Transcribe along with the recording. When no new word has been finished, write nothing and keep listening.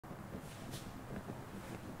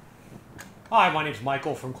Hi, my name's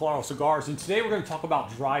Michael from Claro Cigars, and today we're going to talk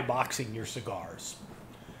about dry boxing your cigars.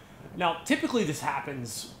 Now, typically this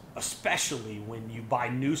happens especially when you buy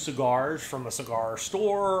new cigars from a cigar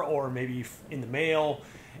store or maybe in the mail,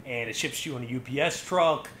 and it ships you on a UPS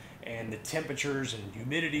truck, and the temperatures and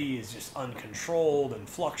humidity is just uncontrolled and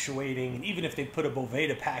fluctuating, and even if they put a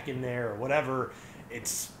Boveda pack in there or whatever,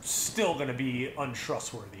 it's still going to be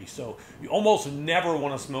untrustworthy. So you almost never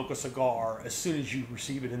want to smoke a cigar as soon as you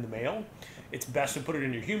receive it in the mail. It's best to put it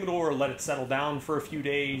in your humidor, let it settle down for a few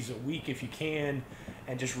days, a week if you can,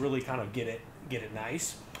 and just really kind of get it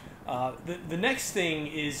nice. The next thing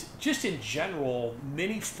is, just in general,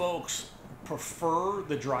 many folks prefer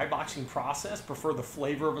the dry boxing process, prefer the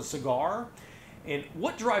flavor of a cigar. And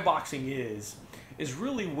what dry boxing is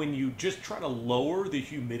really when you just try to lower the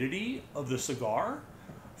humidity of the cigar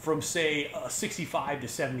from, say, 65 to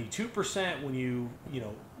 72% when you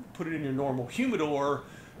put it in your normal humidor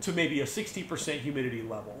to maybe a 60% humidity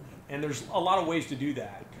level. And there's a lot of ways to do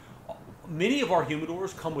that. Many of our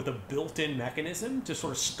humidors come with a built-in mechanism to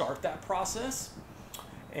sort of start that process.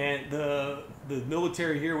 And the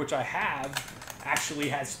military here, which I have, actually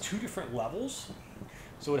has two different levels.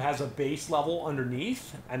 So it has a base level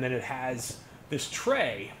underneath, and then it has this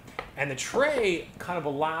tray. And the tray kind of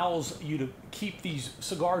allows you to keep these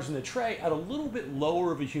cigars in the tray at a little bit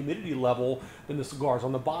lower of a humidity level than the cigars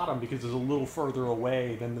on the bottom, because it's a little further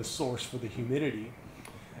away than the source for the humidity.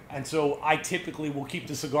 And so I typically will keep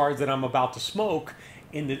the cigars that I'm about to smoke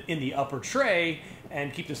in the upper tray,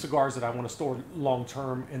 and keep the cigars that I want to store long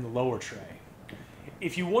term in the lower tray.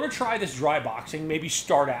 If you want to try this dry boxing, maybe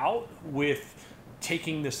start out with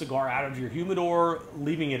taking the cigar out of your humidor,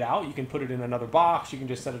 leaving it out. You can put it in another box, you can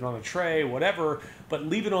just set it on a tray, whatever, but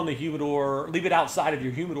leave it on the humidor, leave it outside of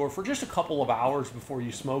your humidor for just a couple of hours before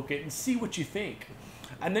you smoke it and see what you think.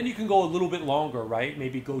 And then you can go a little bit longer, right?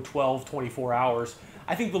 Maybe go 12, 24 hours.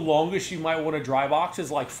 I think the longest you might want to dry box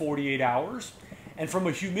is like 48 hours. And from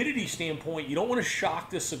a humidity standpoint, you don't want to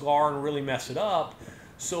shock this cigar and really mess it up.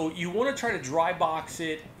 So you want to try to dry box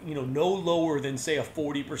it, no lower than, say, a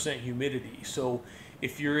 40% humidity. So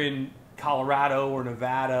if you're in Colorado or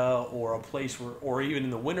Nevada or a place where, or even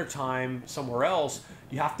in the wintertime somewhere else,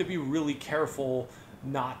 you have to be really careful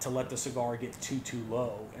not to let the cigar get too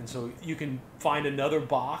low. And so you can find another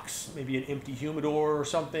box, maybe an empty humidor or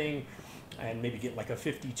something, and maybe get like a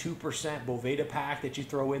 52% Boveda pack that you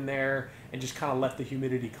throw in there, and just kind of let the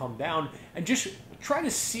humidity come down, and just try to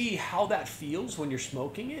see how that feels when you're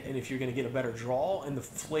smoking it, and if you're going to get a better draw and the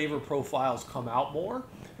flavor profiles come out more.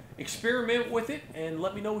 Experiment with it and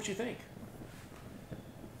let me know what you think.